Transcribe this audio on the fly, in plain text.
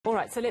All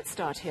right, so let's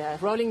start here.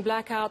 Rolling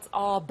blackouts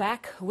are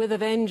back with a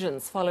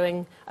vengeance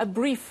following a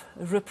brief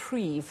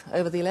reprieve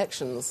over the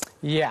elections.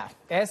 Yeah,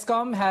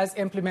 Eskom has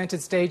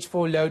implemented stage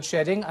 4 load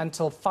shedding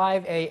until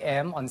 5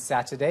 a.m. on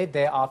Saturday.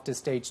 Thereafter,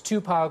 stage 2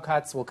 power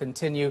cuts will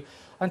continue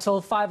until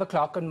 5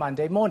 o'clock on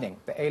Monday morning.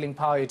 The ailing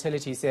power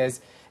utility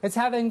says it's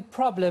having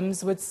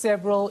problems with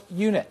several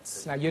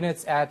units. Now,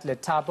 units at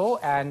Letabo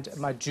and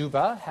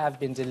Majuba have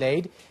been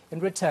delayed in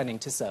returning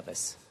to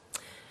service.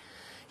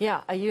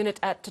 Yeah, a unit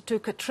at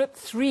Tutuka Trip,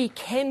 3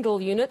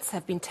 Kendall units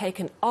have been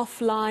taken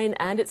offline,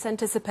 and it's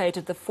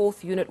anticipated the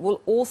 4th unit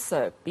will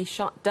also be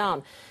shut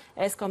down.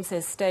 Eskom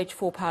says stage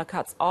 4 power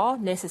cuts are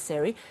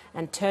necessary,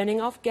 and turning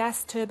off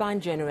gas turbine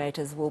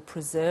generators will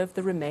preserve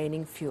the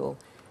remaining fuel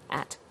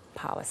at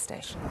power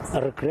stations.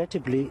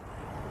 Regrettably,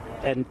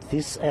 and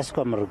this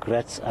Eskom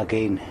regrets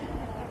again,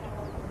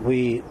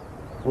 we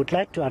would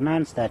like to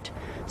announce that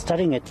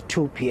starting at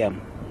 2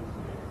 p.m.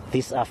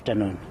 this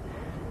afternoon,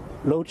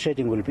 load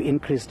shedding will be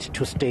increased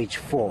to stage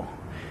 4.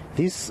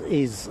 This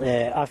is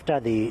after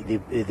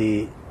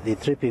the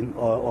tripping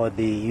or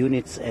the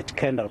units at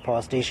Kendall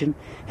Power Station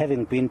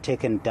having been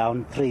taken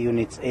down, 3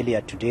 units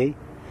earlier today,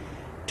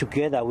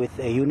 together with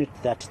a unit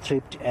that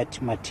tripped at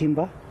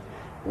Matimba,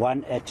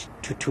 1 at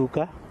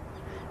Tutuka,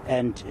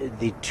 and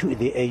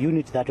a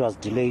unit that was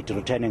delayed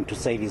returning to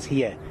service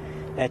here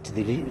at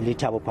the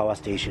Letabo Power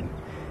Station.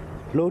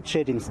 Load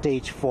shedding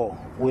stage 4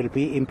 will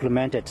be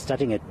implemented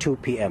starting at 2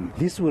 p.m.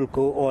 This will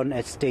go on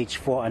at stage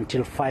 4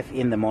 until 5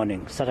 in the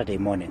morning, Saturday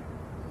morning,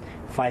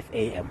 5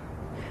 a.m.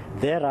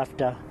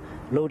 Thereafter,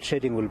 load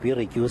shedding will be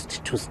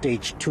reduced to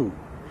stage 2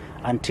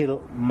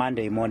 until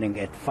Monday morning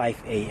at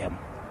 5 a.m.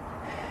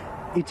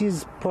 It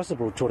is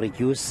possible to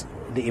reduce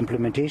the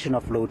implementation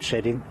of load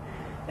shedding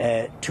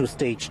to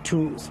stage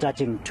 2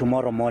 starting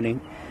tomorrow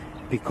morning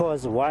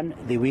because, 1,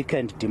 the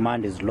weekend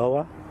demand is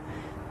lower.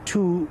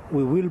 2,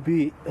 we will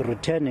be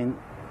returning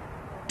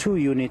 2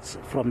 units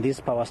from this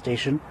power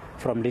station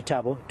from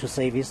Letabo to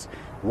service,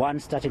 1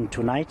 starting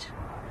tonight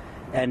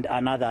and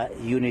another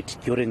unit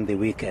during the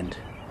weekend.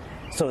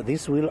 So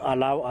this will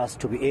allow us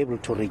to be able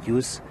to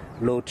reduce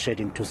load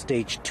shedding to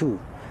stage 2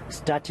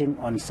 starting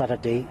on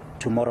Saturday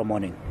tomorrow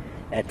morning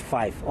at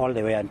 5 all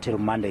the way until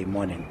Monday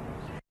morning.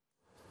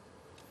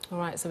 All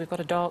right, so we've got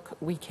a dark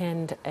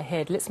weekend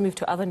ahead. Let's move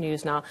to other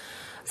news now.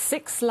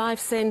 6 life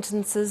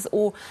sentences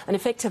or an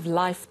effective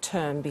life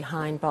term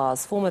behind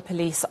bars. Former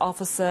police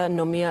officer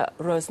Nomia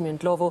Rosemary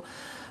Ndlovu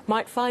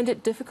might find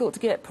it difficult to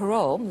get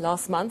parole.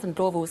 Last month,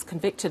 Ndlovu was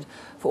convicted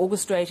for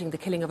orchestrating the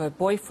killing of her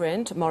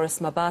boyfriend, Maurice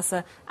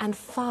Mabasa, and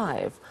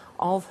 5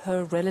 of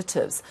her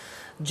relatives.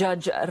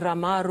 Judge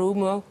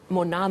Ramaru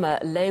Monama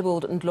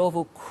labelled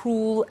Ndlovu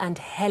cruel and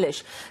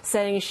hellish,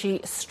 saying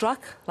she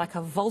struck like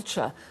a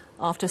vulture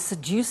after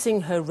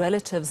seducing her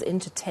relatives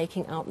into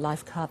taking out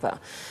life cover.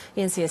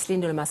 eNCA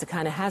Slindelo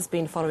Masikane has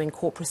been following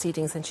court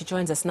proceedings, and she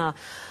joins us now.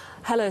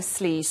 Hello,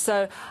 Slee.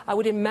 So I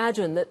would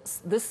imagine that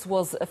this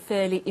was a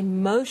fairly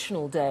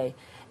emotional day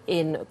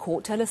in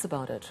court. Tell us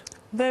about it.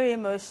 Very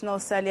emotional,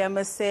 Sally, I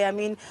must say. I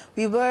mean,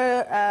 we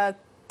were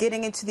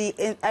getting into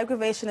the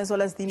aggravation as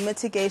well as the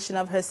mitigation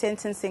of her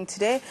sentencing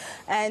today.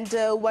 And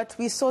what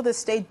we saw the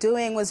state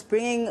doing was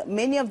bringing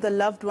many of the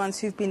loved ones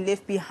who've been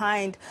left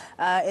behind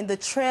in the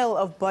trail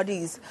of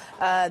bodies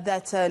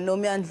that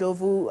Nomia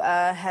Ndlovu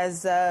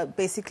has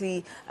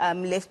basically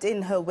left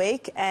in her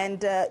wake.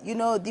 And, you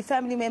know, the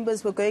family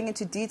members were going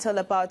into detail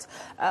about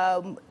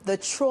the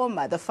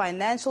trauma, the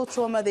financial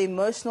trauma, the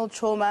emotional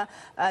trauma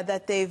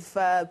that they've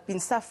been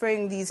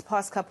suffering these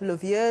past couple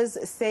of years,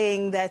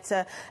 saying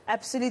that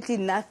absolutely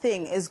nothing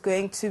is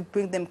going to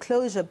bring them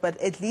closure, but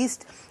at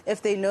least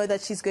if they know that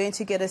she's going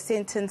to get a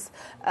sentence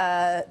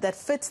that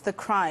fits the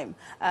crime,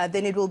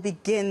 then it will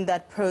begin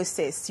that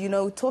process. You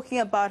know, talking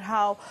about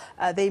how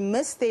they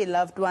miss their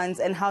loved ones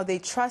and how they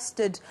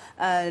trusted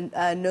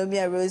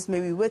Nomia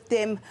Rosemary with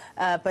them,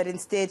 but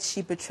instead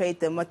she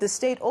betrayed them. What the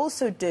state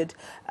also did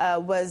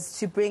was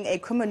to bring a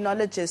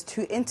criminologist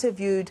who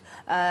interviewed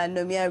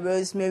Nomia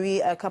Rosemary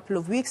a couple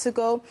of weeks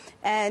ago,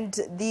 and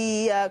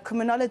the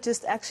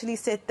criminologist actually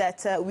said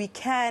that we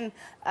can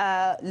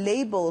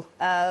label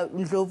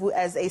Ndlovu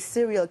as a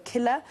serial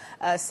killer,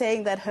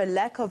 saying that her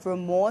lack of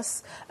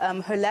remorse,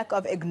 her lack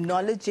of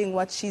acknowledging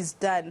what she's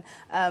done,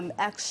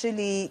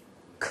 actually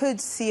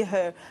could see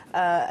her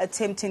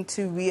attempting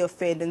to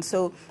reoffend. And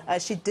so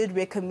she did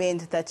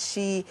recommend that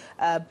she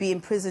be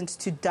imprisoned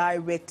to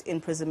direct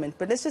imprisonment.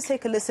 But let's just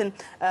take a listen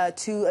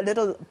to a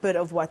little bit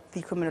of what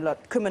the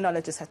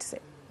criminologist had to say.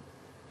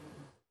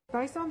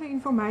 Based on the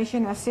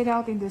information as set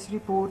out in this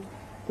report,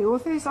 the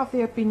author is of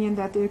the opinion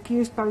that the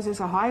accused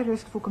poses a high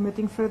risk for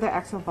committing further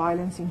acts of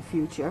violence in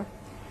future.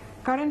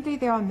 Currently,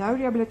 there are no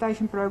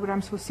rehabilitation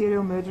programs for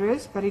serial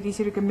murderers, but it is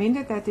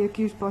recommended that the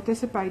accused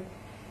participate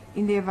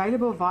in the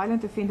available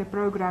violent offender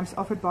programs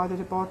offered by the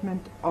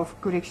Department of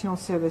Correctional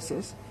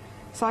Services.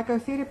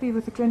 Psychotherapy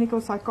with a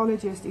clinical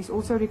psychologist is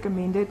also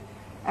recommended,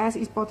 as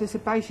is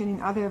participation in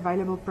other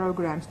available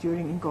programs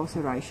during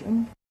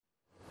incarceration.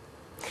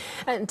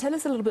 And tell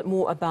us a little bit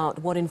more about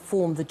what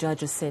informed the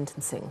judge's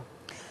sentencing.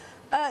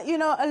 You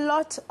know, a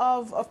lot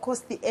of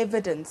course, the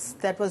evidence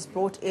that was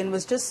brought in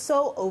was just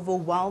so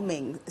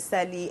overwhelming,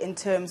 Sally, in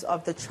terms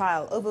of the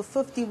trial. Over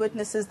 50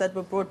 witnesses that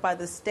were brought by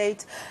the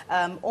state.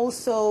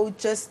 Also,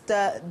 just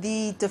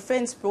the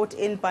defense brought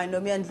in by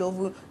Nomia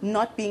Ndlovu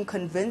not being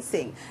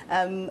convincing.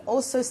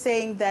 Also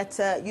saying that,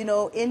 you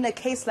know, in a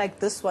case like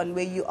this one,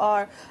 where you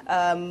are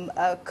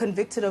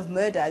convicted of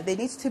murder, there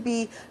needs to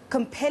be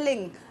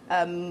compelling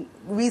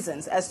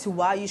reasons as to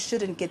why you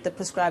shouldn't get the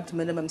prescribed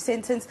minimum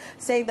sentence,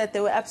 saying that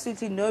there were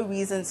absolutely no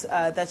reasons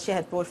that she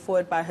had brought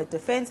forward by her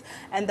defense,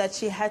 and that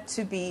she had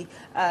to be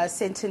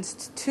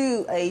sentenced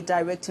to a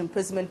direct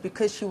imprisonment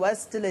because she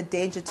was still a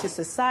danger to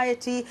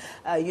society,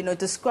 you know,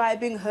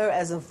 describing her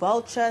as a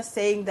vulture,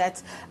 saying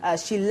that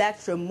she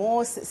lacked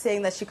remorse,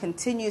 saying that she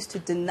continues to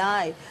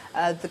deny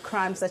the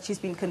crimes that she's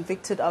been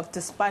convicted of,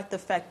 despite the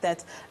fact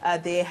that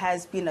there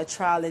has been a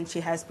trial and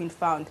she has been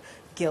found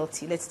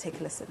guilty. Let's take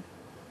a listen.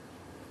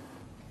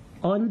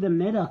 On the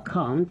murder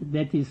count,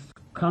 that is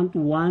count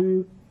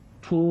 1,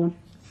 2,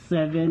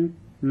 7,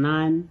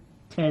 9,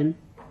 10,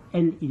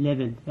 and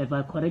 11. Have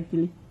I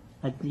correctly?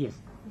 Yes.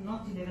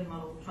 Not 11,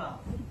 model 12.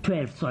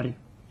 12, sorry.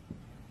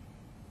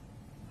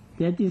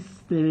 That is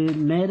the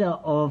murder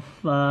of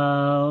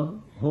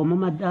Homo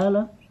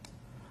Madala,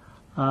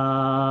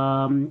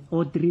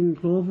 Audrey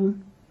Ndlovu,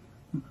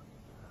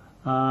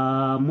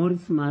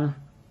 Maurice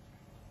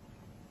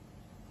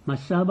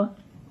Mabasa.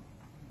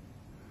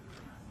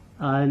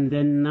 And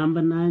then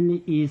number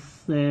 9 is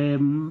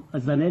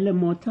Zanele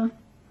Mota.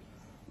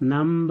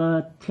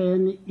 Number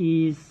 10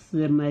 is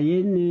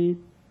Mayeni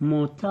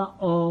Mota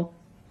or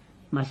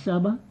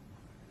Mashaba,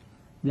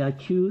 the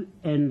accused,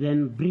 and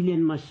then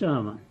Brilliant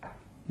Mashaba.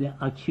 The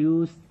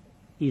accused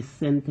is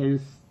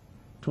sentenced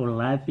to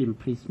life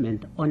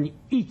imprisonment on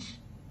each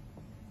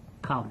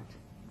count.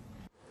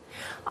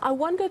 I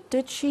wonder,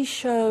 did she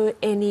show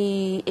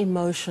any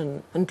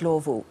emotion,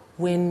 Ndlovu,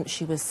 when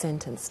she was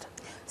sentenced?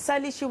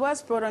 Sally, she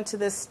was brought onto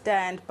the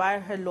stand by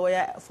her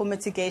lawyer for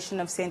mitigation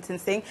of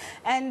sentencing,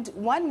 and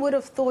one would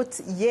have thought,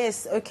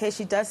 yes, okay,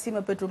 she does seem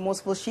a bit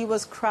remorseful. She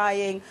was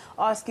crying,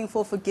 asking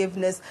for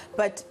forgiveness,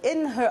 but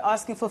in her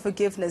asking for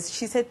forgiveness,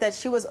 she said that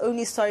she was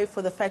only sorry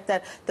for the fact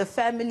that the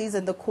families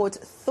and the court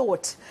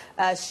thought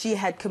she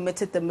had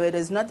committed the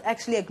murders, not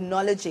actually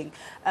acknowledging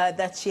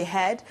that she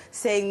had,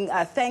 saying,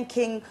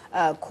 thanking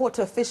court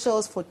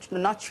officials for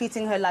not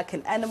treating her like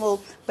an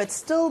animal, but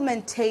still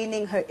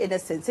maintaining her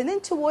innocence. And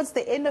then towards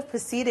the end of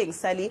proceedings,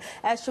 Sally,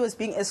 as she was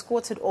being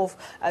escorted off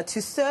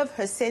to serve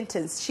her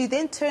sentence, she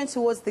then turned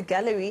towards the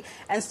gallery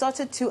and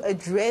started to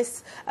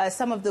address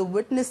some of the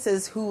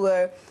witnesses who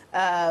were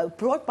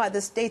brought by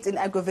the state in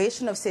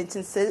aggravation of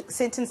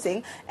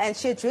sentencing, and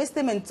she addressed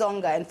them in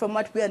Tonga. And from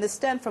what we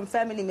understand from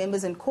family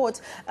members in court,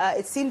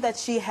 it seemed that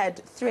she had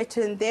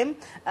threatened them.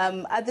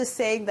 Others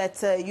saying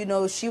that, you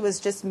know, she was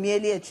just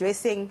merely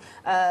addressing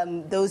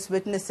those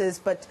witnesses,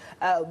 but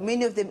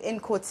many of them in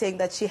court saying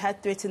that she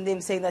had threatened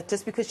them, saying that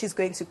just because she's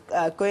going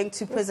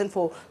to prison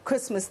for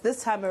Christmas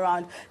this time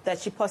around, that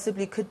she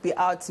possibly could be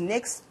out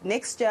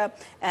next year,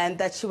 and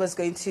that she was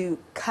going to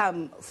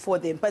come for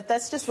them. But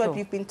that's just what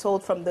we've been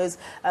told from those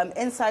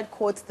inside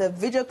courts. The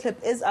video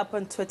clip is up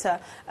on Twitter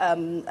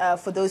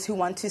for those who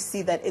want to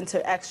see that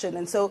interaction.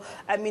 And so,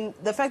 I mean,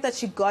 the fact that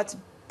she got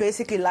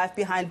basically life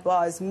behind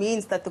bars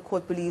means that the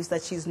court believes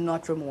that she's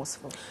not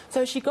remorseful.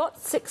 So she got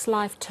 6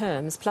 life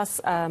terms plus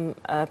some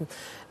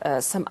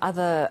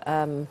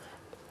other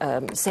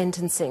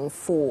sentencing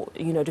for,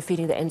 you know,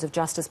 defeating the ends of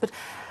justice. But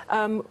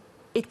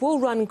it will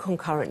run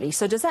concurrently.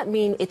 So does that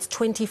mean it's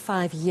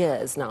 25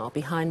 years now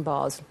behind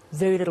bars,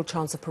 very little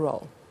chance of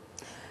parole?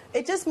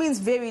 It just means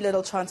very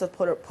little chance of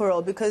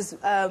parole because,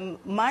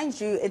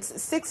 mind you,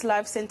 it's 6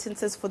 life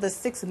sentences for the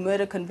 6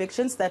 murder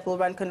convictions that will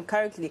run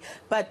concurrently.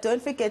 But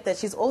don't forget that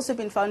she's also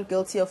been found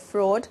guilty of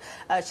fraud.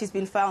 She's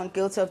been found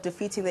guilty of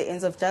defeating the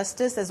ends of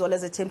justice as well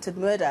as attempted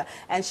murder.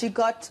 And she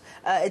got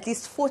at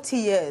least 40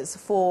 years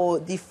for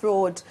the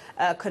fraud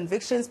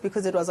convictions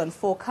because it was on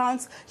 4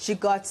 counts. She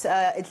got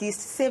at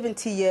least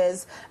 70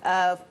 years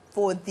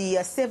for the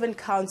 7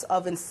 counts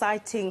of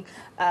inciting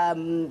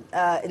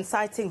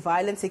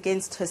violence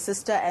against her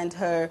sister and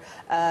her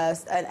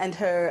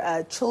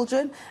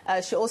children.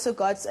 She also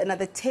got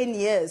another 10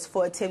 years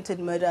for attempted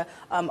murder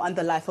on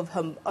the life of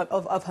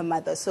her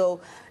mother. So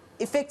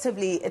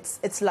effectively,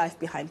 it's life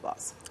behind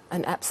bars.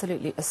 An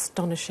absolutely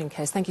astonishing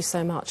case. Thank you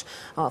so much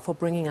for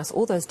bringing us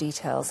all those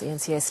details,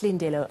 eNCA.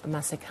 Slindelo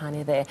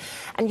Masikane there.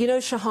 And you know,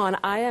 Shahan,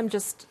 I am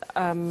just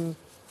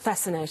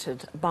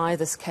fascinated by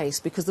this case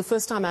because the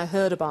first time I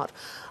heard about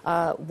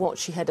what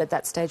she had at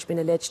that stage been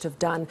alleged to have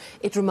done,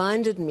 it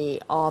reminded me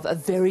of a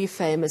very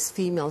famous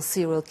female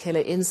serial killer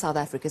in South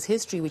Africa's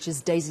history, which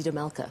is Daisy de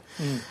Melker.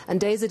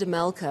 And Daisy de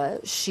Melker,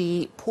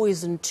 she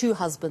poisoned 2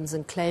 husbands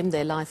and claimed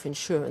their life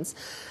insurance,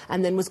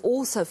 and then was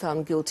also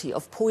found guilty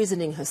of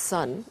poisoning her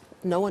son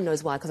no one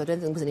knows why, because I don't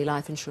think there was any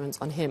life insurance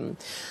on him.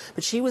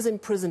 But she was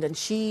imprisoned, and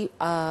she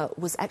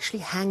was actually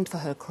hanged for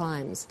her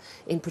crimes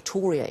in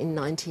Pretoria in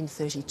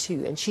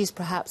 1932. And she's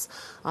perhaps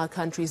our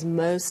country's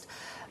most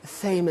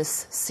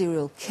famous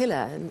serial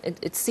killer. And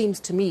it seems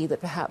to me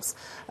that perhaps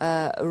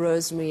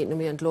Rosemary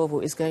Nomia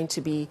Ndlovu is going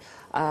to be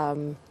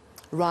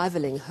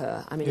rivaling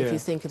her. I mean, if you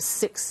think of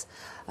 6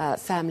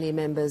 family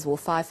members, or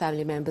 5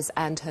 family members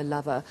and her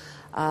lover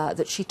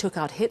that she took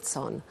out hits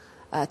on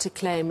to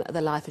claim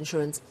the life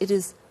insurance, it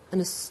is an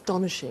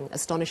astonishing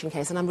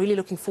case. And I'm really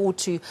looking forward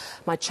to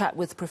my chat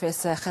with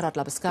Professor Gerard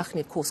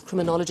Labuskaghni, of course,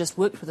 criminologist,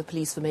 worked with the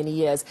police for many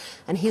years,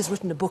 and he's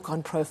written a book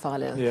on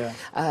profiler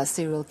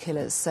serial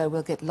killers. So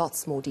we'll get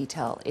lots more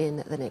detail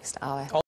in the next hour.